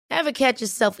Ever catch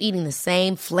yourself eating the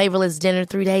same flavorless dinner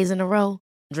 3 days in a row?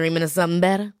 Dreaming of something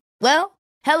better? Well,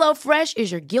 HelloFresh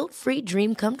is your guilt-free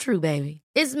dream come true, baby.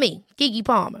 It's me, Keke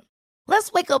Palmer.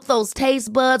 Let's wake up those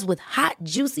taste buds with hot,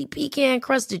 juicy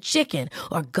pecan-crusted chicken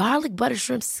or garlic butter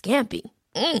shrimp scampi.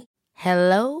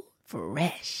 Hello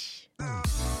Fresh.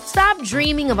 Stop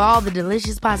dreaming of all the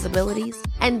delicious possibilities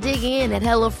and dig in at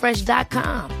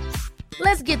HelloFresh.com.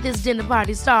 Let's get this dinner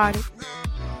party started.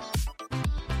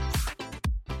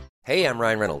 Hey, I'm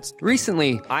Ryan Reynolds.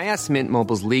 Recently, I asked Mint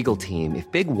Mobile's legal team if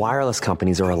big wireless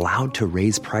companies are allowed to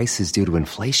raise prices due to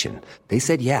inflation. They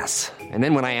said yes. And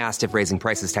then when I asked if raising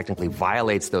prices technically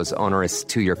violates those onerous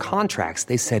 2-year contracts,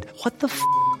 they said, "What the f***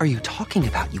 are you talking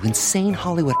about, you insane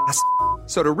Hollywood ass f-?"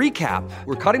 So to recap,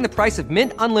 we're cutting the price of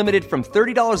Mint Unlimited from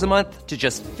 $30 a month to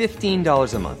just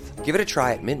 $15 a month. Give it a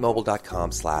try at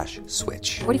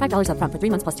mintmobile.com/switch. $45 up front for 3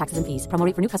 months plus taxes and fees. Promo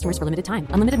rate for new customers for limited time.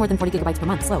 Unlimited more than 40 gigabytes per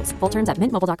month. Slows full terms at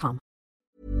mintmobile.com.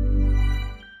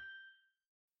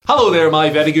 Hello there,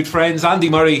 my very good friends. Andy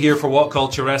Murray here for What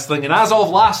Culture Wrestling. And as of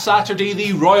last Saturday,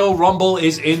 the Royal Rumble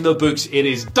is in the books. It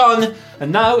is done.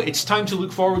 And now it's time to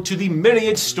look forward to the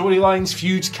myriad storylines,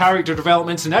 feuds, character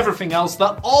developments, and everything else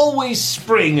that always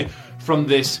spring from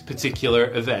this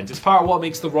particular event. It's part of what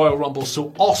makes the Royal Rumble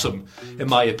so awesome, in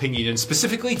my opinion. And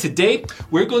specifically today,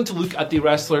 we're going to look at the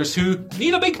wrestlers who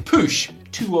need a big push,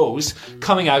 2 O's,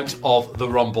 coming out of the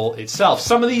Rumble itself.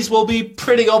 Some of these will be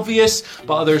pretty obvious,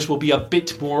 but others will be a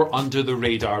bit more under the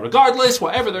radar. Regardless,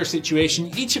 whatever their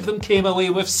situation, each of them came away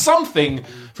with something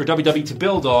for WWE to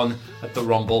build on at the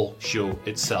Rumble show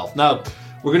itself. Now,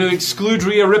 we're going to exclude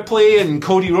Rhea Ripley and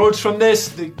Cody Rhodes from this.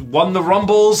 They won the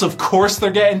Rumbles, of course they're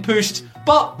getting pushed.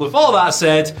 But with all that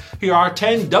said, here are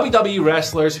 10 WWE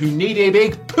wrestlers who need a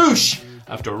big push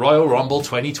after Royal Rumble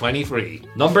 2023.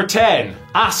 Number 10,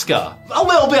 Asuka. A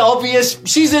little bit obvious,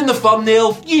 she's in the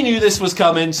thumbnail. You knew this was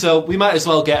coming, so we might as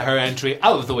well get her entry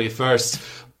out of the way first.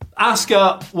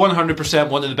 Asuka, 100%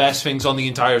 one of the best things on the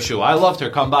entire show. I loved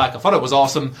her comeback. I thought it was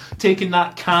awesome. Taking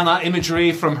that Kana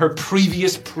imagery from her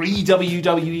previous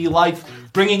pre-WWE life,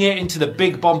 bringing it into the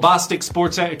big bombastic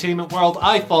sports entertainment world,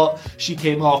 I thought she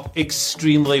came off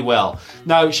extremely well.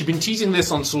 Now, she'd been teasing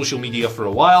this on social media for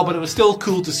a while, but it was still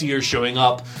cool to see her showing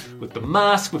up with the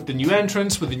mask, with the new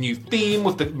entrance, with the new theme,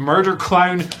 with the murder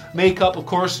clown makeup. Of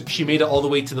course, she made it all the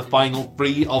way to the final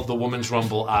 3 of the Women's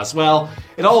Rumble as well.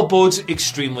 It all bodes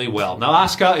extremely well. Now,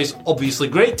 Asuka is obviously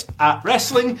great at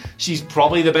wrestling. She's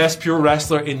probably the best pure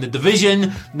wrestler in the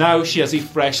division. Now she has a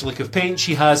fresh lick of paint.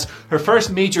 She has her first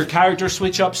major character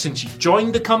switch up since she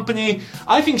joined the company.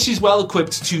 I think she's well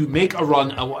equipped to make a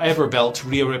run at whatever belt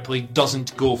Rhea Ripley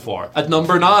doesn't go for. At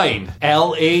number 9,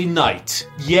 LA Knight.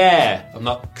 Yeah, I'm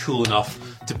not cool enough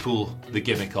to pull the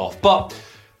gimmick off, but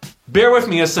bear with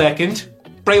me a second.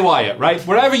 Bray Wyatt, right?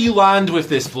 Wherever you land with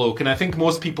this bloke, and I think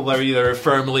most people are either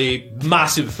firmly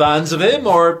massive fans of him,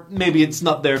 or maybe it's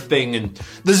not their thing, and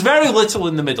there's very little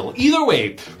in the middle. Either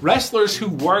way, wrestlers who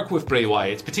work with Bray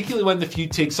Wyatt, particularly when the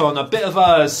feud takes on a bit of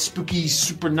a spooky,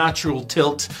 supernatural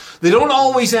tilt, they don't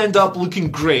always end up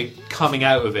looking great coming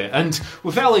out of it. And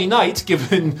with LA Knight,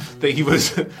 given that he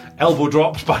was elbow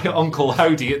dropped by Uncle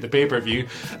Howdy at the pay-per-view,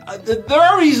 there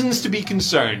are reasons to be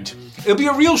concerned. It would be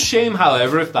a real shame,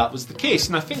 however, if that was the case.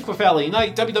 And I think with LA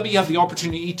Knight, WWE have the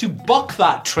opportunity to buck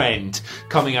that trend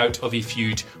coming out of a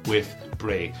feud with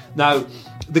Bray. Now,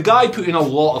 the guy put in a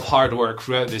lot of hard work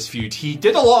throughout this feud. He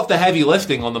did a lot of the heavy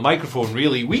lifting on the microphone,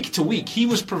 really. Week to week, he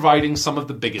was providing some of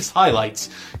the biggest highlights,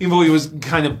 even though he was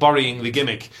kind of burying the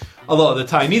gimmick a lot of the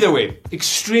time. Either way,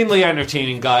 extremely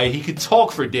entertaining guy. He could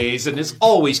talk for days, and it's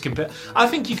always I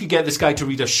think you could get this guy to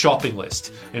read a shopping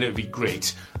list, and it would be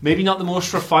great. Maybe not the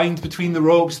most refined between the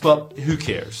ropes, but who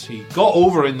cares? He got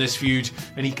over in this feud,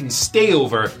 and he can stay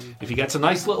over if he gets a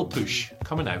nice little push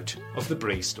coming out of the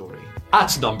Bray story.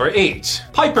 At number 8,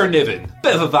 Piper Niven.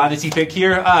 Bit of a vanity pick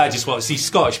here. I just want to see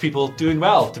Scottish people doing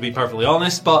well, to be perfectly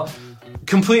honest, but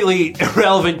completely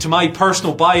irrelevant to my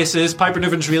personal biases. Piper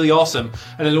Niven's really awesome,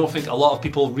 and I don't think a lot of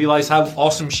people realise how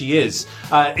awesome she is.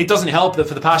 It doesn't help that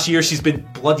for the past year she's been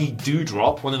bloody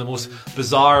Doudrop, one of the most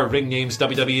bizarre ring names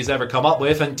WWE has ever come up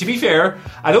with, and to be fair,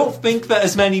 I don't think that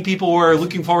as many people were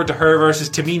looking forward to her versus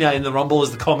Tamina in the Rumble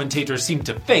as the commentators seem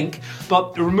to think,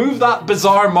 but remove that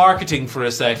bizarre marketing for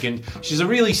a second. She's a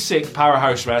really sick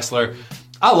powerhouse wrestler.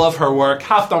 I love her work,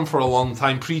 have done for a long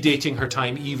time, predating her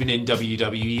time even in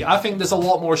WWE. I think there's a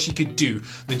lot more she could do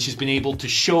than she's been able to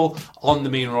show on the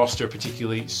main roster,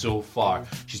 particularly so far.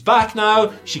 She's back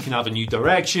now, she can have a new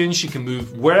direction, she can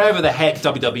move wherever the heck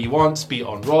WWE wants, be it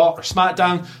on Raw or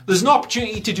SmackDown. There's an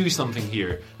opportunity to do something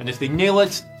here, and if they nail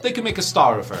it, they can make a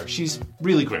star of her. She's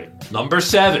really great. Number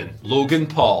 7, Logan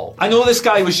Paul. I know this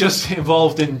guy was just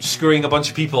involved in screwing a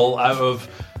bunch of people out of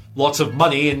lots of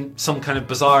money in some kind of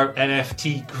bizarre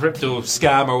NFT crypto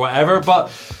scam or whatever, but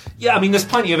yeah, I mean, there's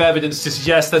plenty of evidence to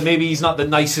suggest that maybe he's not the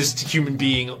nicest human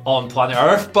being on planet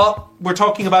Earth, but we're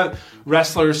talking about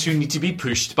wrestlers who need to be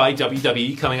pushed by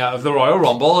WWE coming out of the Royal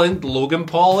Rumble, and Logan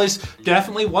Paul is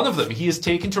definitely one of them. He has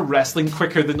taken to wrestling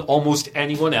quicker than almost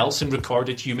anyone else in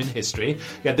recorded human history.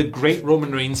 He had the great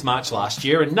Roman Reigns match last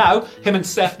year, and now him and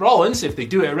Seth Rollins, if they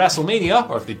do it at WrestleMania,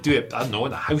 or if they do it, I don't know,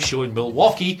 in a house show in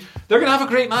Milwaukee, they're going to have a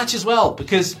great match as well,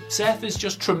 because Seth is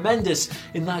just tremendous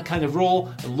in that kind of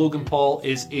role, and Logan Paul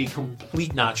is a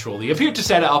complete natural. He appeared to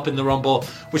set it up in the Rumble,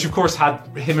 which of course had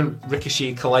him and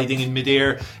Ricochet colliding in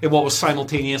midair in what was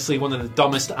simultaneously one of the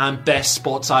dumbest and best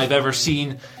spots I've ever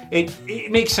seen. It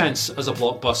makes sense as a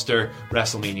blockbuster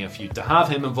WrestleMania feud to have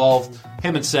him involved,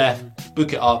 him and Seth,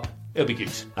 book it up. It'll be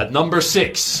good. At number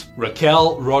 6,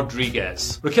 Raquel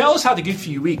Rodriguez. Raquel's had a good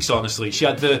few weeks, honestly. She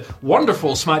had the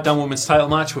wonderful SmackDown Women's title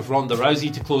match with Ronda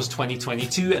Rousey to close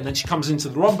 2022, and then she comes into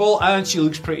the Rumble and she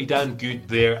looks pretty damn good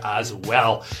there as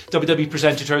well. WWE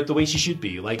presented her the way she should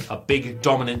be, like a big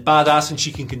dominant badass, and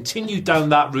she can continue down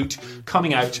that route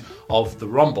coming out of the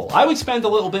Rumble. I would spend a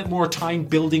little bit more time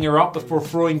building her up before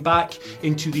throwing back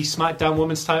into the SmackDown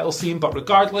Women's title scene, but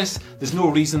regardless, there's no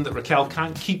reason that Raquel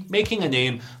can't keep making a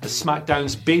name as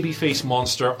SmackDown's babyface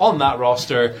monster on that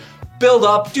roster. Build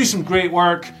up, do some great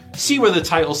work, see where the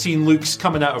title scene looks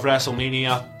coming out of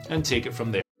WrestleMania, and take it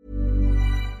from there.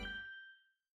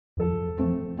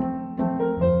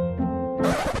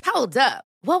 Hold up.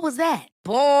 What was that?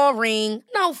 Boring.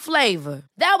 No flavor.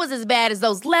 That was as bad as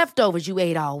those leftovers you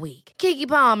ate all week. Keke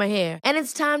Palmer here, and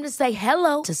it's time to say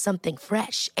hello to something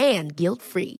fresh and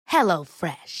guilt-free. Hello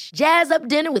Fresh. Jazz up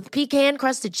dinner with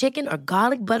pecan-crusted chicken or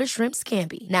garlic butter shrimp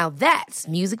scampi. Now that's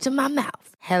music to my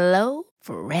mouth. Hello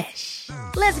Fresh.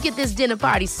 Let's get this dinner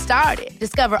party started.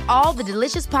 Discover all the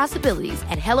delicious possibilities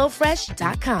at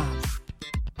HelloFresh.com.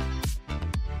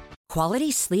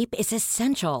 Quality sleep is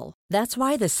essential. That's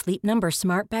why the Sleep Number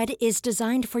Smart Bed is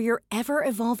designed for your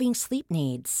ever-evolving sleep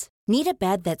needs. Need a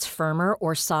bed that's firmer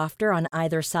or softer on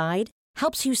either side?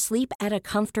 Helps you sleep at a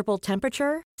comfortable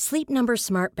temperature? Sleep Number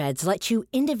Smart Beds let you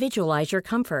individualize your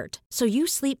comfort, so you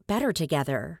sleep better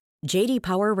together. J.D.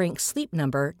 Power ranks Sleep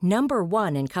Number number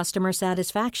 1 in customer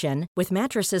satisfaction with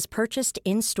mattresses purchased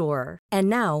in-store. And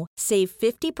now, save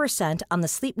 50% on the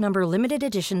Sleep Number Limited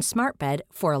Edition Smart Bed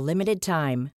for a limited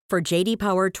time. For J.D.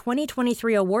 Power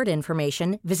 2023 award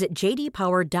information, visit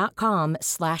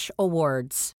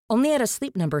jdpower.com/awards. Only at a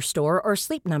Sleep Number store or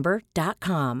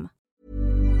sleepnumber.com.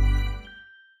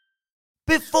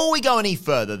 Before we go any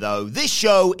further, though, this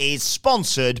show is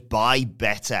sponsored by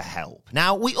BetterHelp.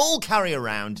 Now, we all carry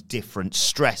around different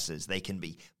stressors. They can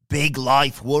be big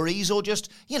life worries or just,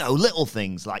 little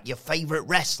things like your favorite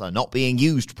wrestler not being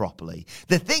used properly.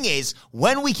 The thing is,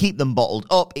 when we keep them bottled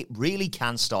up, it really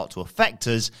can start to affect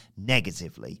us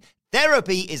negatively.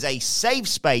 Therapy is a safe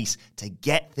space to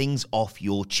get things off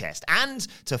your chest and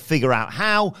to figure out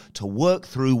how to work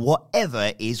through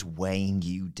whatever is weighing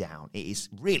you down. It is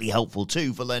really helpful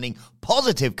too for learning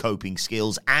positive coping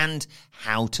skills and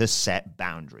how to set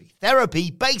boundaries. Therapy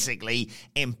basically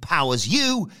empowers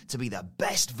you to be the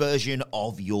best version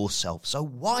of yourself. So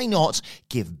why not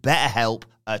give BetterHelp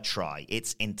a try?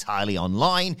 It's entirely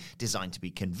online, designed to be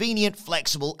convenient,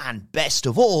 flexible, and best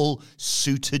of all,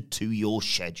 suited to your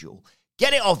schedule.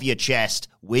 Get it off your chest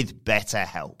with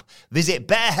BetterHelp. Visit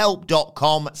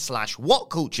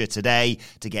betterhelp.com/whatculture today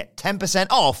to get 10%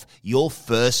 off your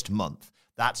first month.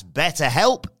 That's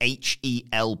BetterHelp,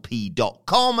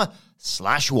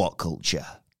 HELP.com/whatculture.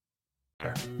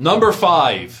 Number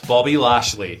 5, Bobby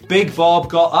Lashley. Big Bob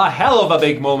got a hell of a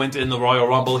big moment in the Royal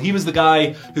Rumble. He was the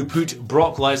guy who put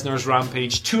Brock Lesnar's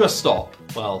rampage to a stop.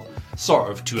 Well, sort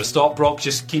of to a stop. Brock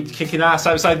just kept kicking ass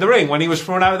outside the ring when he was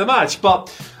thrown out of the match.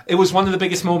 But it was one of the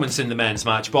biggest moments in the men's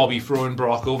match. Bobby throwing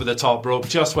Brock over the top rope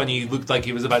just when he looked like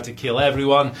he was about to kill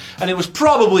everyone. And it was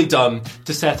probably done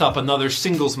to set up another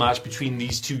singles match between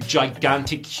these two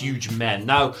gigantic, huge men.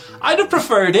 Now, I'd have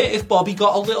preferred it if Bobby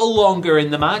got a little longer in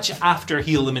the match after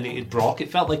he eliminated Brock.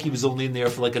 It felt like he was only in there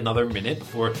for like another minute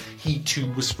before he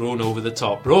too was thrown over the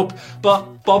top rope.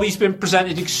 But Bobby's been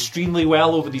presented extremely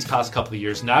well over these past couple of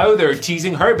years now. they're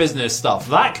teasing her business stuff.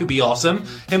 That could be awesome.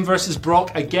 Him versus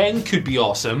Brock again could be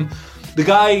awesome. The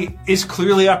guy is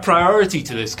clearly a priority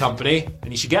to this company,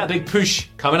 and he should get a big push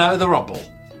coming out of the Rumble.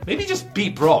 Maybe just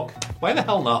beat Brock. Why the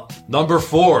hell not? Number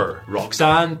 4,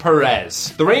 Roxanne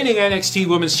Perez. The reigning NXT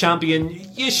Women's Champion,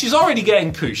 yeah, she's already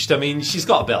getting pushed. I mean, she's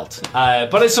got a belt.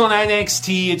 But it's on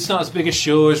NXT, it's not as big a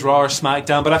show as Raw or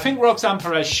SmackDown, but I think Roxanne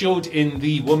Perez showed in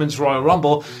the Women's Royal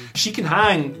Rumble she can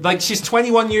hang. Like, she's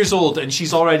 21 years old and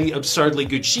she's already absurdly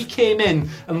good. She came in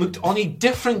and looked on a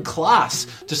different class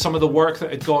to some of the work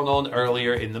that had gone on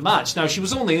earlier in the match. Now, she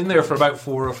was only in there for about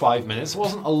 4 or 5 minutes. It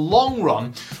wasn't a long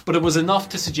run, but it was enough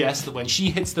to suggest that when she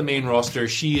hits the main roster,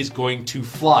 she is going to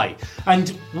fly. And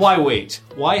why wait?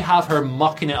 Why have her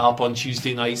mucking it up on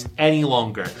Tuesday nights any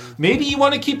longer? Maybe you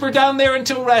want to keep her down there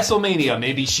until WrestleMania.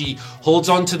 Maybe she holds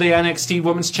on to the NXT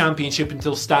Women's Championship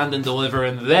until Stand and Deliver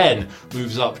and then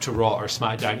moves up to Raw or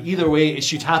SmackDown. Either way, it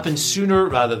should happen sooner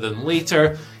rather than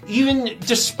later. Even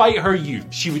despite her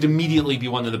youth, she would immediately be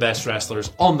one of the best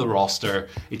wrestlers on the roster.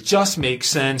 It just makes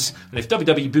sense. And if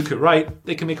WWE book it right,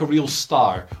 they can make a real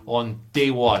star on day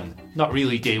 1. Not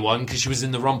really day 1 because she was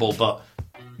in the Rumble, but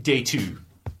day 2.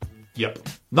 Yep.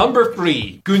 Number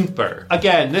 3, Gunther.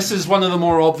 Again, this is one of the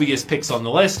more obvious picks on the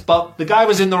list, but the guy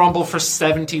was in the Rumble for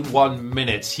 71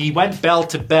 minutes. He went bell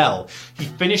to bell. He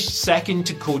finished second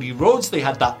to Cody Rhodes. They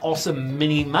had that awesome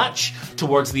mini match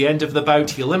towards the end of the bout.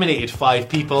 He eliminated 5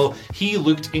 people. He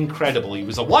looked incredible. He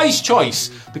was a wise choice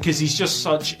because he's just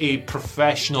such a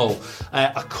professional,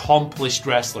 accomplished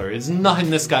wrestler. There's nothing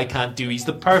this guy can't do. He's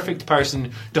the perfect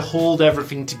person to hold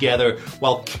everything together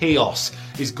while chaos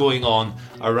is going on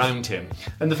around him.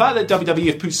 And the fact that WWE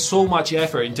have put so much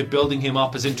effort into building him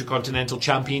up as Intercontinental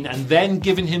Champion and then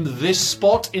given him this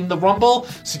spot in the Rumble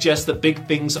suggests that big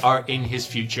things are in his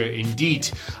future indeed.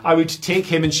 I would take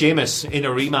him and Sheamus in a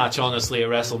rematch, honestly, at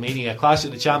WrestleMania. Clash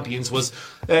at the Champions was...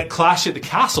 Clash at the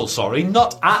Castle, sorry,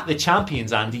 not at the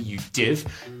Champions, Andy, you div.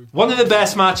 One of the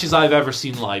best matches I've ever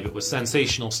seen live. It was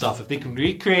sensational stuff. If they can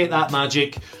recreate that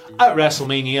magic at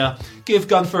WrestleMania, give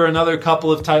Gunther another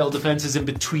couple of title defenses in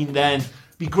between then,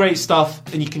 be great stuff,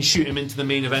 and you can shoot him into the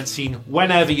main event scene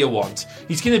whenever you want.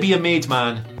 He's going to be a made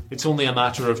man. It's only a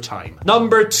matter of time.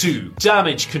 Number 2,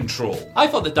 Damage Control. I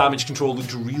thought that Damage Control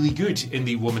looked really good in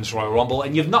the Women's Royal Rumble,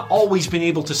 and you've not always been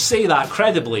able to say that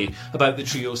credibly about the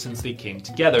trio since they came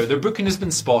together. Their booking has been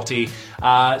spotty.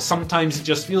 Sometimes it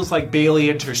just feels like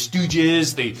Bayley and her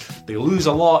stooges. They lose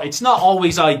a lot. It's not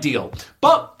always ideal.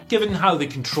 But given how they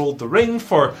controlled the ring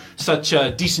for such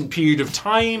a decent period of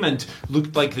time and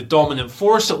looked like the dominant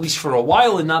force, at least for a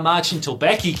while in that match until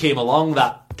Becky came along,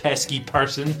 that pesky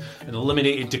person, and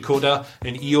eliminated Dakota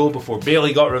and Io before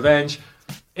Bayley got revenge.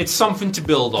 It's something to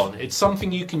build on. It's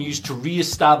something you can use to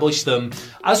re-establish them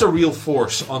as a real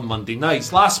force on Monday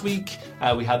nights. Last week,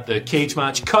 we had the cage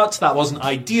match cut. That wasn't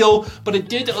ideal, but it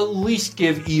did at least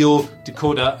give Io,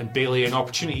 Dakota, and Bayley an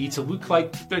opportunity to look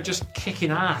like they're just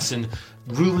kicking ass and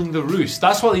ruling the roost.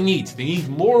 That's what they need. They need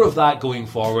more of that going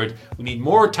forward. We need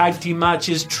more tag team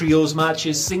matches, trios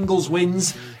matches, singles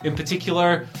wins in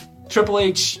particular. Triple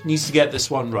H needs to get this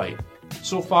one right.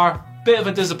 So far, bit of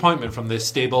a disappointment from this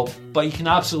stable, but he can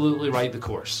absolutely right the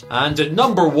course. And at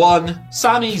number 1,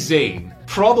 Sami Zayn.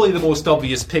 Probably the most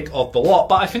obvious pick of the lot,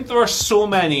 but I think there are so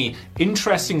many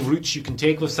interesting routes you can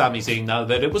take with Sami Zayn now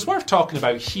that it was worth talking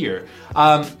about here.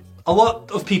 A lot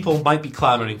of people might be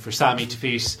clamouring for Sami to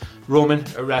face Roman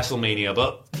at WrestleMania,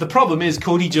 but the problem is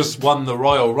Cody just won the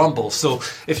Royal Rumble, so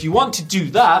if you want to do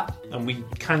that, and we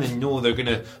kind of know they're going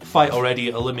to fight already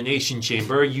at Elimination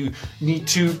Chamber, you need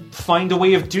to find a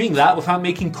way of doing that without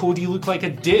making Cody look like a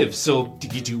div. So do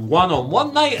you do one on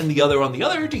one night and the other on the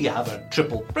other? Do you have a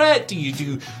triple threat? Do you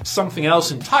do something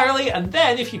else entirely? And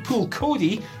then if you pull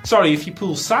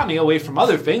Sami away from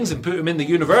other things and put him in the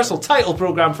Universal title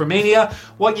program for Mania,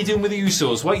 what are you doing with the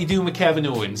Usos? What are you doing with Kevin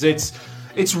Owens?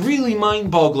 It's really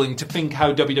mind-boggling to think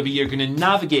how WWE are going to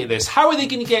navigate this. How are they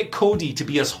going to get Cody to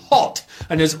be as hot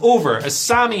and as over as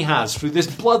Sami has through this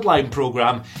Bloodline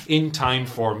program in time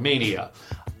for Mania?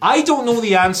 I don't know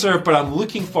the answer, but I'm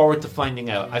looking forward to finding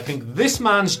out. I think this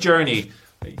man's journey,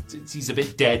 he's a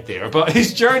bit dead there, but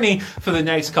his journey for the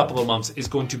next couple of months is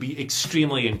going to be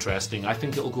extremely interesting. I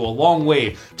think it'll go a long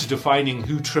way to defining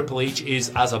who Triple H is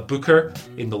as a booker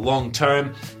in the long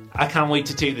term. I can't wait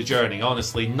to take the journey,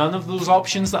 honestly. None of those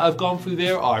options that I've gone through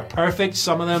there are perfect.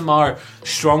 Some of them are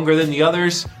stronger than the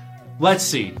others. Let's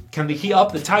see. Can they heat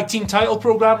up the tag team title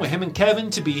program with him and Kevin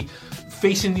to be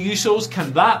facing the Usos?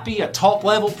 Can that be a top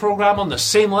level program on the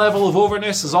same level of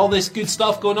overness as all this good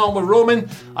stuff going on with Roman?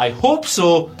 I hope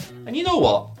so. And you know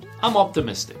what? I'm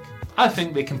optimistic. I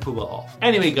think they can pull it off.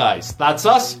 Anyway, guys, that's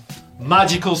us.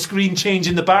 magical screen change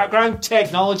in the background,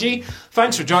 technology.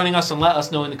 Thanks for joining us, and let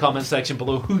us know in the comment section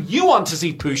below who you want to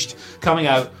see pushed coming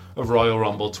out of Royal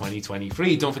Rumble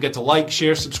 2023. Don't forget to like,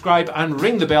 share, subscribe, and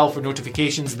ring the bell for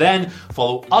notifications. Then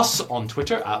follow us on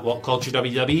Twitter at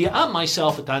WhatCultureWWE and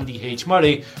myself at Andy H.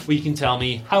 Murray, where you can tell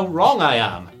me how wrong I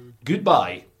am.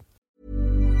 Goodbye.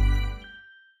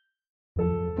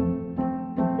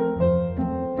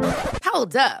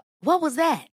 Hold up. What was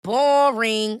that?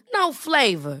 Boring. No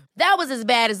flavor. That was as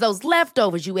bad as those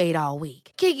leftovers you ate all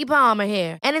week. Keke Palmer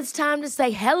here, and it's time to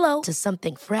say hello to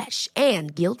something fresh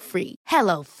and guilt-free.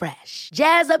 Hello Fresh.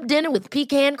 Jazz up dinner with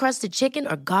pecan-crusted chicken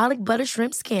or garlic butter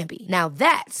shrimp scampi. Now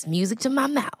that's music to my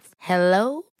mouth.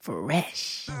 Hello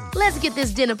Fresh. Let's get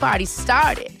this dinner party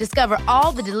started. Discover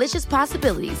all the delicious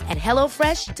possibilities at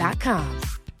HelloFresh.com.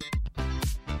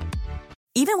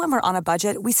 Even when we're on a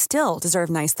budget, we still deserve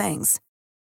nice things.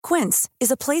 Quince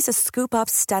is a place to scoop up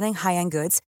stunning high-end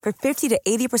goods for 50 to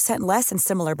 80% less than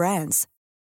similar brands.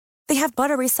 They have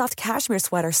buttery soft cashmere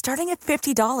sweaters starting at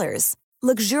 $50,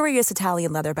 luxurious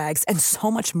Italian leather bags, and so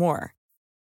much more.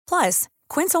 Plus,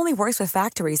 Quince only works with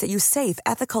factories that use safe,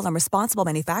 ethical, and responsible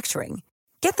manufacturing.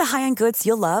 Get the high-end goods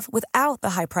you'll love without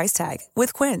the high price tag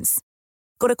with Quince.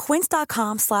 Go to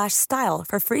quince.com/style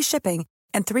for free shipping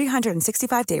and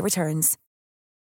 365-day returns.